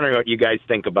I'm wondering what you guys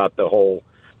think about the whole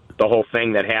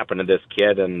thing that happened to this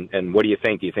kid, and what do you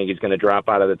think? Do you think he's going to drop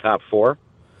out of the top 4?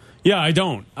 Yeah, I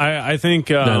don't. I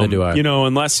think neither do I.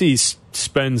 Unless he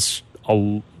spends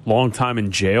a long time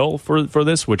in jail for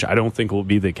this, which I don't think will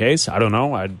be the case. I don't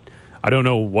know. I don't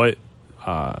know what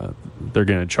they're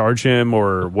going to charge him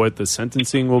or what the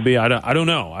sentencing will be. I don't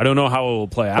know. I don't know how it will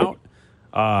play out.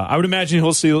 I would imagine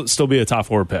he'll still be a top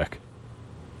 4 pick.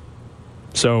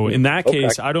 So in that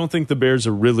case, I don't think the Bears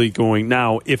are really going.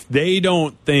 Now, if they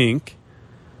don't think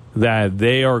that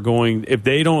they are going, if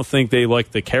they don't think they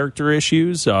like the character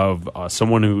issues of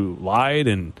someone who lied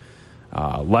and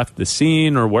left the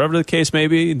scene or whatever the case may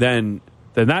be, then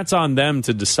that's on them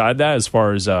to decide that as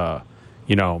far as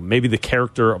maybe the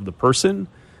character of the person.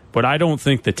 But I don't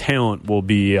think the talent will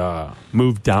be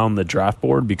moved down the draft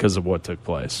board because of what took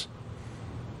place.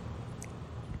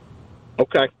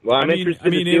 Okay. Well, I'm interested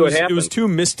to see what happens. It was 2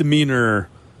 misdemeanor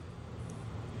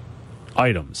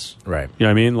items. Right. You know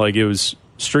what I mean? Like, it was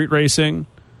street racing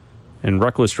and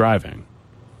reckless driving.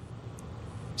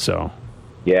 So.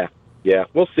 Yeah.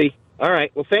 We'll see. All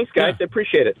right. Well, thanks, guys. I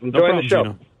appreciate it. Enjoying the show.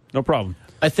 Gino. No problem.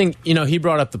 I think, he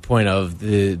brought up the point of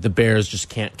the Bears just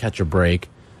can't catch a break.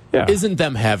 Yeah. Isn't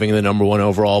them having the number 1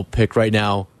 overall pick right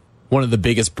now one of the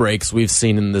biggest breaks we've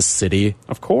seen in this city,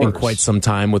 of course, in quite some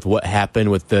time, with what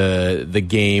happened with the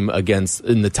game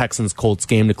in the Texans Colts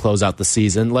game to close out the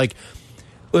season. Like,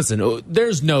 listen,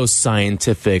 there's no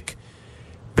scientific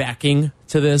backing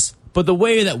to this, but the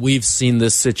way that we've seen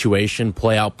this situation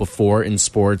play out before in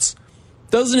sports,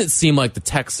 doesn't it seem like the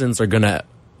Texans are going to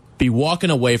be walking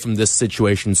away from this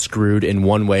situation screwed in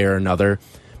one way or another,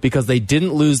 because they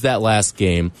didn't lose that last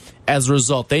game. As a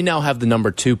result, they now have the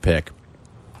number 2 pick.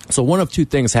 So one of two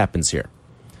things happens here.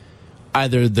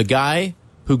 Either the guy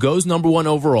who goes number 1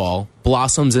 overall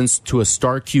blossoms into a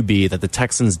star QB that the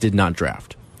Texans did not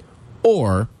draft,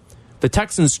 or the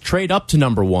Texans trade up to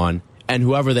number 1 and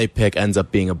whoever they pick ends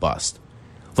up being a bust.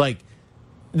 Like,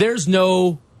 there's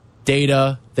no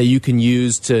data that you can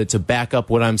use to back up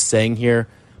what I'm saying here,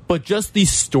 but just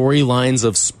these storylines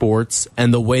of sports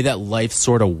and the way that life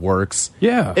sort of works,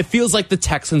 it feels like the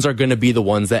Texans are going to be the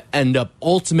ones that end up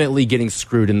ultimately getting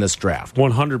screwed in this draft.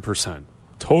 100%.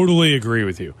 Totally agree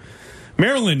with you.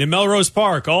 Maryland in Melrose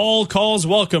Park, all calls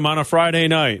welcome on a Friday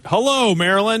night. Hello,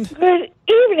 Maryland. Good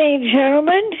evening,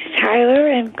 gentlemen. Tyler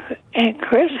and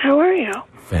Chris, how are you?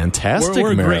 Fantastic,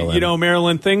 we're Maryland. Great. You know,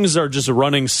 Maryland, things are just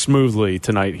running smoothly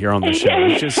tonight here on the show.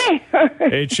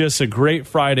 It's just a great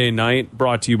Friday night,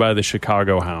 brought to you by the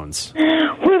Chicago Hounds. Well,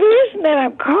 the reason that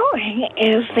I'm calling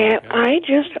is that I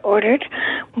just ordered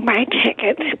my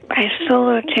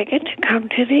solo ticket to come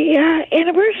to the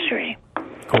anniversary.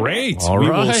 Great. All we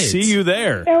right. will see you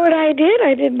there. You know what I did?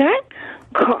 I did not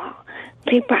call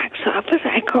the box office.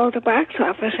 I called the box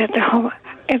office at the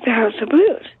House of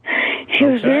Blues.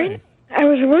 I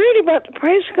was worried about the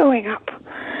price going up.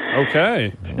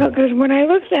 Okay. Because when I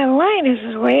looked online, I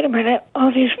said, wait a minute,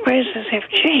 all these prices have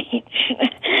changed.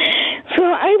 So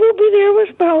I will be there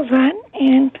with bells on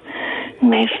and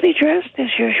nicely dressed as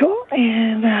usual,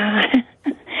 and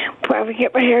probably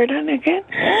get my hair done again.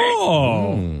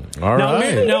 Oh. All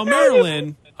right. Now,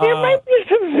 Maryland... There might be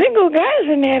some single guys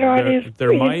in that audience.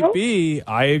 There might be.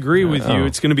 I agree with you.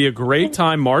 It's going to be a great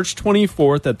time. March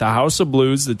 24th at the House of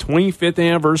Blues, the 25th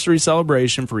anniversary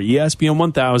celebration for ESPN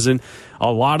 1000.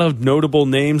 A lot of notable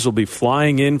names will be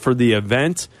flying in for the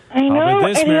event. I know.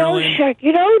 Maryland?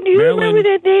 Do you remember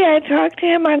that day I talked to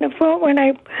him on the phone when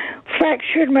I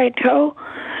fractured my toe?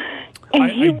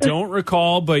 I don't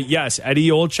recall, but yes, Eddie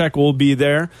Olczyk will be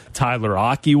there. Tyler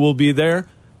Aki will be there.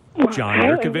 John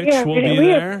Yurkovich will be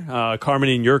there. Carmen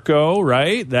and Yurko,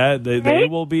 right? They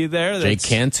will be there. Jake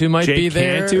Cantu might be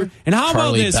there. And how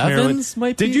Charlie about this, Bevins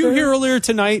Maryland? Did you hear earlier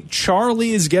tonight?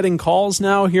 Charlie is getting calls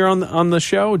now here on the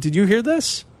show. Did you hear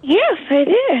this? Yes, I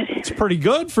did. It's pretty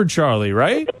good for Charlie,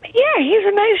 right? Yeah, he's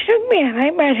a nice young man. I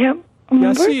met him.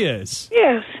 Remember? Yes, he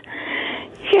is.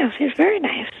 Yes, he's very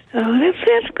nice. So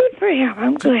that's good for him.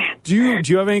 I'm glad. Do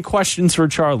you have any questions for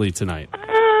Charlie tonight?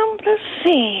 Let's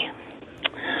see.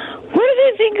 What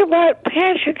do they think about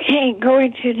Patrick Kane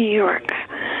going to New York?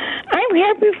 I'm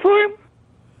happy for him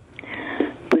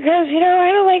because,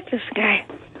 I don't like this guy.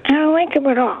 I don't like him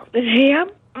at all. The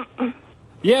GM?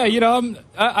 Yeah,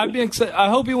 I'd be excited. I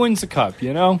hope he wins the cup, I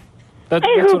hope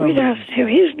he does, too.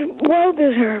 He's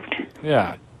well-deserved.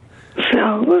 Yeah.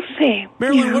 So, we'll see.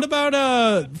 Marilyn, what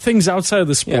about things outside of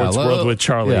the sports world with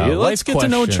Charlie? Let's get to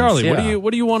know Charlie. Yeah.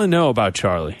 What do you want to know about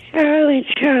Charlie?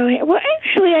 Charlie. Well,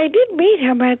 actually, I did meet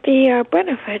him at the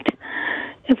benefit,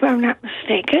 if I'm not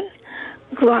mistaken,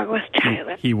 along with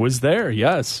Tyler. He was there,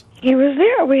 yes. He was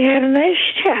there. We had a nice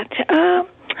chat.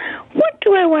 What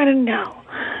do I want to know?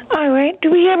 All right. Do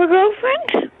we have a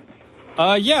girlfriend?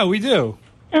 Yeah, we do.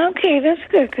 Okay, that's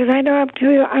good, because I know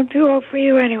I'm too old for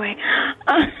you anyway.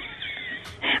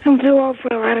 I'm too old for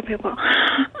a lot of people.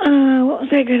 What was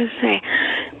I going to say?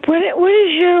 What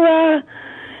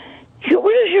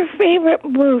is your favorite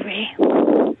movie?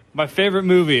 My favorite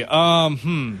movie?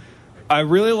 I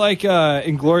really like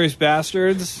Inglourious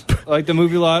Bastards. I like the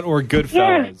movie a lot, or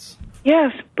Goodfellas.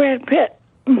 Yes, Brad Pitt.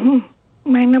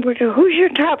 Mm-hmm. My number 2. Who's your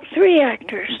top 3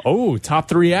 actors? Oh, top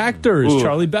 3 actors. Ooh.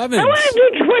 Charlie Bevins. I want to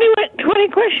do 20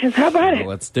 questions. How about it?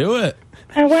 Let's do it.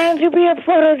 I wanted to be a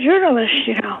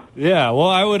photojournalist, Yeah, well,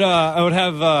 I would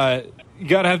have, you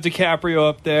gotta have DiCaprio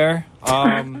up there.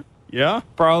 Yeah?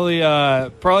 Probably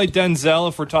Denzel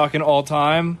if we're talking all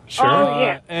time. Sure.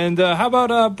 Yeah. And how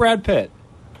about Brad Pitt?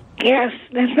 Yes,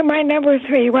 that's my number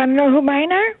 3. You want to know who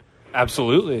mine are?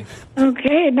 Absolutely.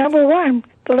 Okay, number 1,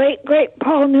 the late, great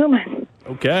Paul Newman.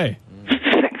 Okay.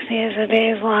 Sexy as the day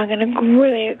is long and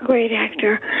really a great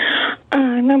actor.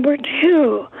 Number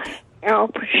 2, Al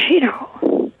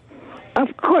Pacino.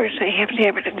 Of course, I have to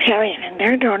have an Italian in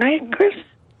there, don't I, Chris?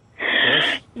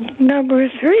 Yes. Number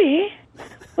 3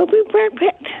 will be Brad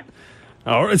Pitt.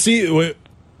 All right. See,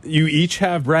 you each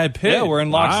have Brad Pitt. Yeah, we're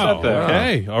in lockstep wow. there.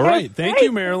 Okay, all right. Thank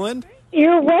you, Maryland.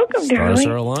 You're welcome, Stars darling.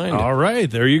 are aligned. All right,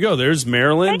 there you go. There's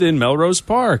Maryland in Melrose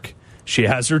Park. She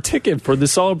has her ticket for the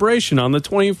celebration on the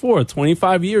 24th.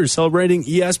 25 years celebrating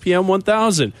ESPN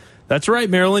 1000. That's right,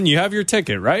 Maryland. You have your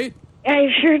ticket, right? I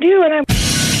sure do, and I'm...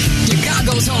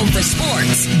 Chicago's home for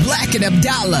sports. Black and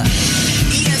Abdallah.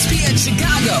 ESPN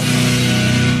Chicago.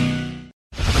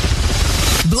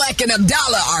 Black and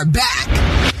Abdallah are back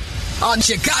on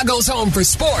Chicago's home for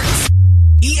sports.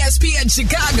 ESPN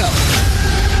Chicago.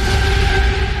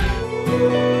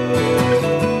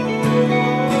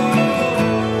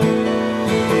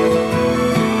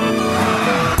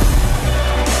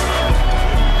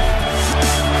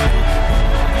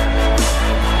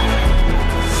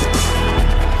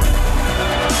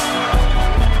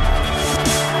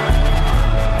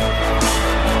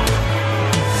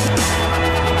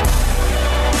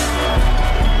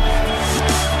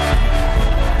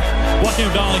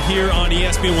 Abdallah here on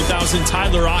ESPN 1000.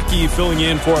 Tyler Aki filling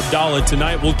in for Abdallah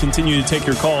tonight. We'll continue to take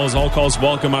your calls. All calls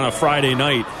welcome on a Friday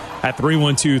night at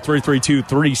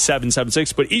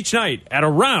 312-332-3776. But each night at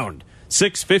around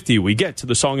 6:50, we get to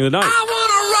the song of the night.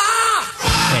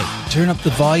 Hey, turn up the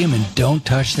volume and don't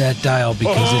touch that dial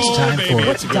because it's time for...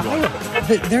 What dial?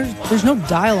 There's no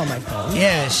dial on my phone.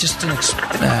 Yeah, it's just an...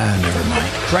 never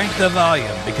mind. Crank the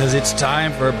volume because it's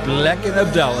time for Black and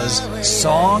Abdallah's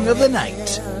Song of the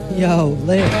Night. Yo,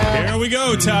 later. Here we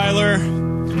go, Tyler.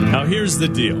 Now, here's the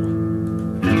deal.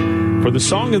 For the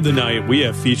Song of the Night, we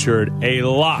have featured a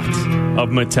lot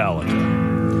of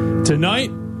Metallica. Tonight,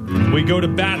 we go to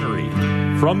Battery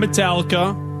from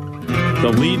Metallica,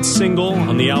 the lead single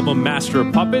on the album Master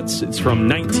of Puppets. It's from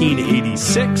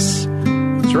 1986.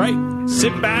 That's right.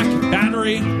 Sit back,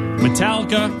 Battery,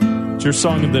 Metallica. It's your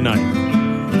Song of the Night.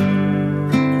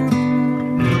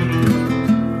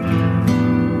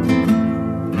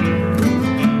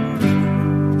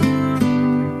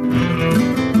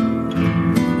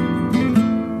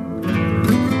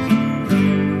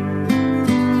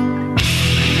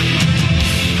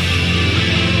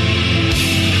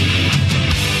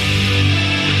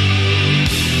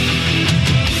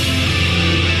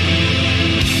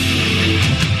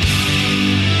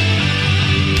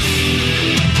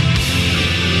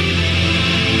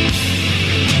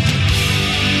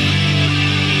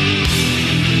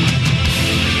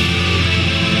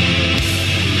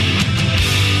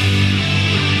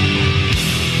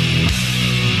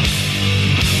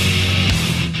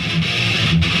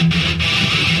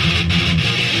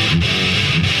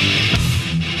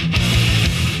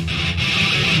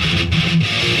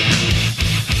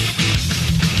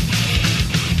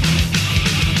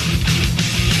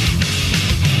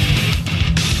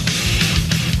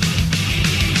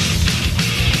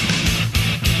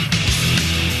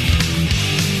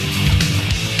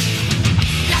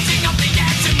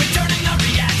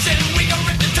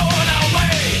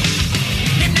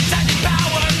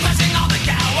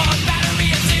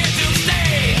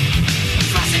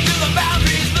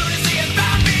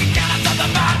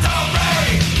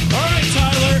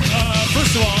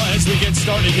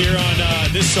 started here on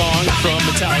this song from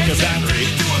Metallica, Battery.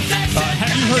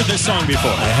 Have you heard this song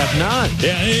before? I have not.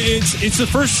 Yeah, it's the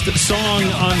first song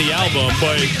on the album,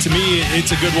 but to me,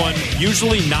 it's a good one.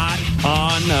 Usually not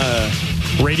on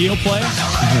radio play.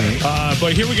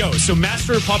 But here we go. So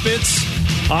Master of Puppets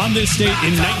on this date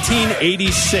in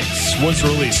 1986 was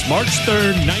released. March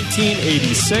 3rd,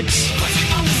 1986.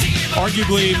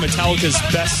 Arguably Metallica's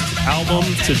best album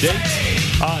to date.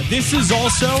 This is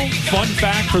also, fun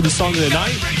fact for the song of the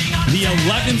night, the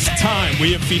 11th time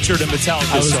we have featured a Metallica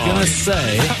song. I was going to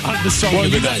say. On the song well,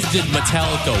 of the you guys night. did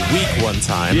Metallica Week one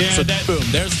time. Yeah, so boom,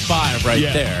 there's 5 right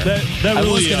there. That I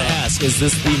really, was going to ask, is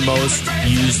this the most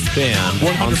used band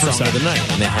 100%. on Song of the Night?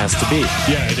 And it has to be.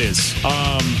 Yeah, it is.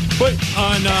 But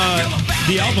on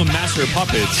the album Master of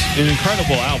Puppets, an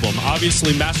incredible album.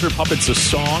 Obviously, Master of Puppets, a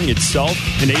song itself,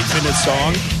 an 8-minute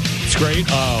song. It's great.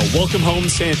 Welcome Home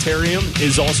Sanitarium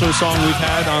is also a song we've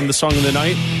had on the Song of the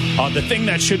Night. The Thing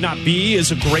That Should Not Be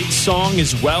is a great song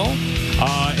as well.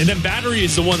 And then Battery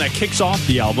is the one that kicks off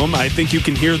the album. I think you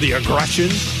can hear the aggression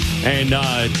and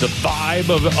the vibe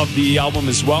of the album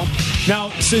as well.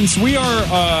 Now, since we are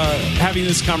having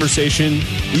this conversation,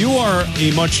 you are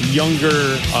a much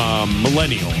younger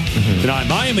millennial than I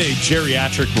am. I am a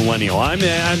geriatric millennial. I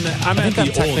think I'm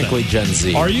technically Gen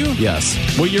Z. Are you? Yes.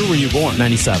 What year were you born?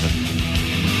 97.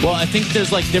 Well, I think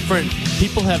there's like different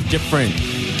people have different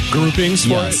groupings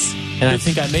for it. And I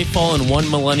think I may fall in one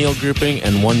millennial grouping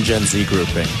and one Gen Z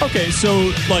grouping. Okay,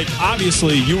 so, like,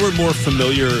 obviously, you were more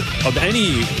familiar of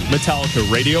any Metallica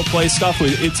radio play stuff.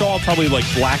 It's all probably, like,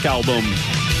 Black Album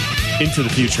into the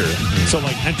future. So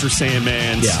like Enter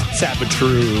Sandman, Sappa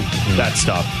True, that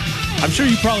stuff. I'm sure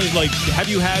you probably have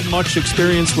you had much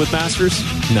experience with Masters?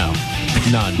 No,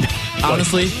 none.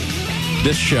 Honestly,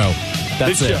 this show.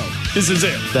 That's it. This is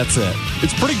it. That's it.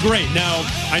 It's pretty great. Now,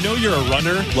 I know you're a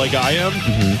runner like I am.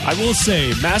 I will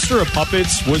say, Master of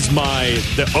Puppets was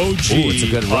the OG. Ooh, it's a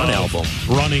good album.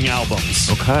 Running albums.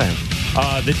 Okay.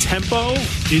 The tempo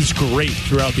is great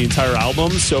throughout the entire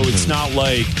album, so it's not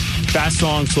like fast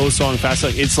song, slow song, fast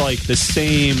song. It's like the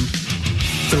same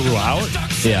throughout,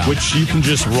 which you can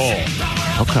just roll.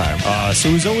 Okay. So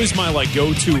it was always my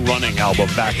go-to running album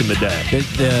back in the day.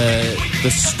 The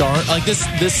start,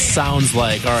 this sounds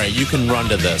like, all right, you can run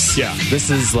to this. Yeah. This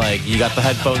is you got the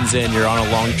headphones in, you're on a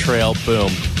long trail,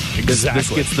 boom. Exactly. This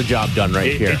gets the job done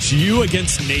here. It's you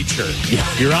against nature. Yeah.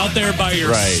 You're out there by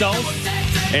yourself,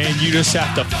 and you just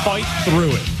have to fight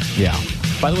through it. Yeah.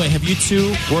 By the way, have you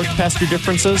two worked past your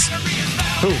differences?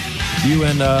 Who? You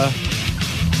and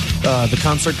the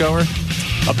concert goer?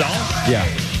 Abdallah? Yeah.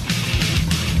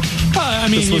 I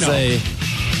mean, this was a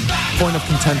point of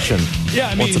contention. Yeah,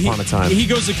 I mean, once upon a time. He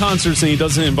goes to concerts and he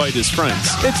doesn't invite his friends.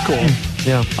 It's cool.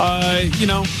 Yeah.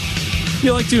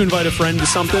 You like to invite a friend to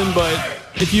something, but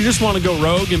if you just want to go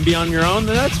rogue and be on your own,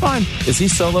 then that's fine. Is he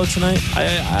solo tonight?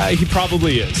 He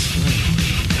probably is.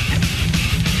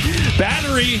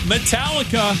 Battery,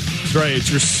 Metallica. That's right, it's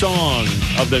your song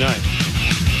of the night.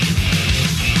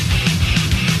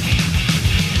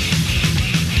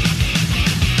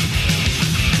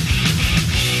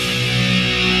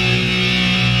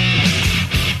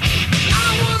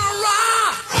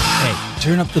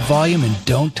 Turn up the volume and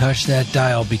don't touch that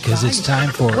dial because it's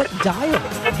time for... What dial?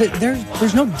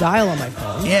 There's no dial on my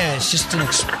phone. Yeah, it's just an...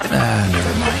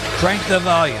 never mind. Crank the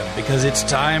volume because it's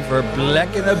time for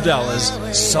Black and Abdallah's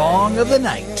Song of the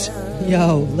Night.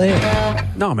 Yo, Larry.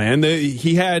 No, man.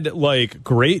 He had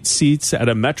great seats at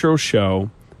a Metro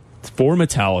show for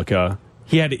Metallica.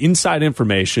 He had inside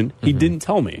information. He didn't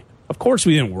tell me. Of course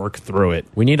we didn't work through it.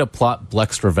 We need to plot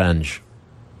Bleck's revenge.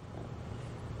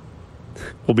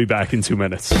 We'll be back in 2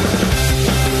 minutes.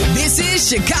 This is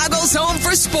Chicago's home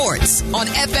for sports on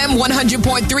FM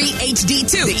 100.3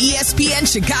 HD2, the ESPN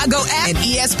Chicago app, and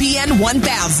ESPN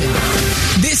 1000.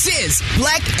 This is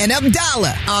Black and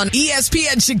Abdallah on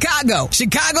ESPN Chicago,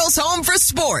 Chicago's home for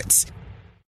sports.